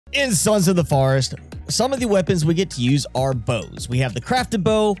In Sons of the Forest, some of the weapons we get to use are bows. We have the crafted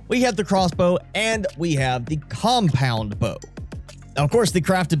bow, we have the crossbow, and we have the compound bow. Now, of course, the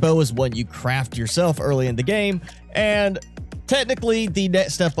crafted bow is one you craft yourself early in the game, and technically the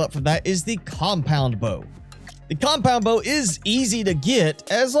next step up from that is the compound bow. The compound bow is easy to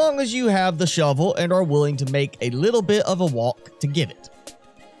get as long as you have the shovel and are willing to make a little bit of a walk to get it.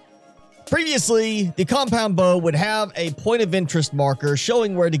 Previously, the compound bow would have a point of interest marker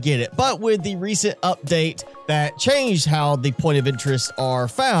showing where to get it, but with the recent update that changed how the point of interest are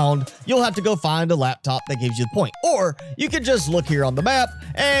found, you'll have to go find a laptop that gives you the point. Or you can just look here on the map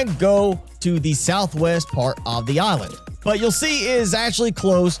and go to the southwest part of the island. But you'll see it is actually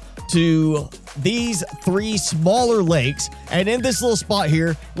close to these 3 smaller lakes, and in this little spot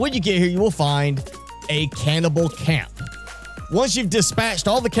here, when you get here, you will find a cannibal camp. Once you've dispatched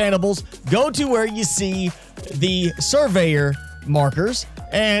all the cannibals, go to where you see the surveyor markers,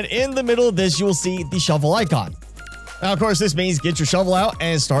 and in the middle of this, you will see the shovel icon. Now, of course, this means get your shovel out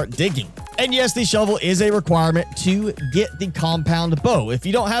and start digging. And yes, the shovel is a requirement to get the compound bow. If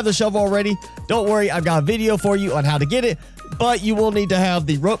you don't have the shovel already, don't worry, I've got a video for you on how to get it, but you will need to have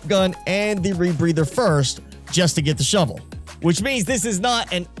the rope gun and the rebreather first just to get the shovel, which means this is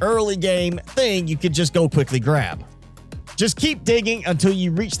not an early game thing you could just go quickly grab. Just keep digging until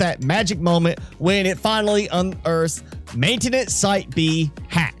you reach that magic moment when it finally unearths Maintenance Site B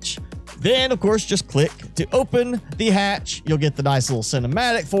hatch. Then, of course, just click to open the hatch. You'll get the nice little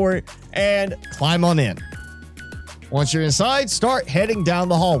cinematic for it and climb on in. Once you're inside, start heading down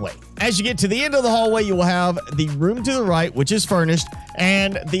the hallway. As you get to the end of the hallway, you will have the room to the right, which is furnished,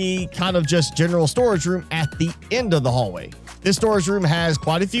 and the kind of just general storage room at the end of the hallway. This storage room has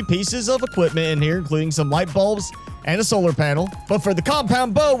quite a few pieces of equipment in here, including some light bulbs and a solar panel. But for the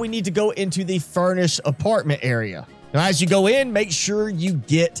compound bow, we need to go into the furnished apartment area. Now, as you go in, make sure you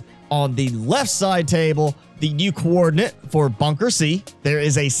get on the left side table the new coordinate for Bunker C. There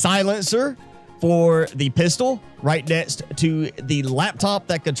is a silencer for the pistol right next to the laptop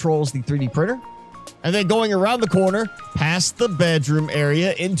that controls the 3D printer. And then going around the corner, past the bedroom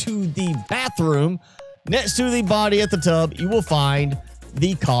area into the bathroom, next to the body at the tub, you will find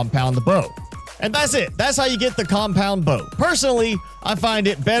the compound bow. And that's it. That's how you get the compound bow. Personally, I find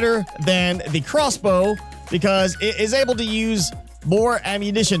it better than the crossbow because it is able to use more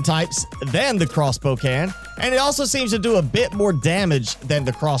ammunition types than the crossbow can. And it also seems to do a bit more damage than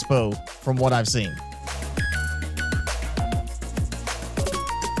the crossbow from what I've seen.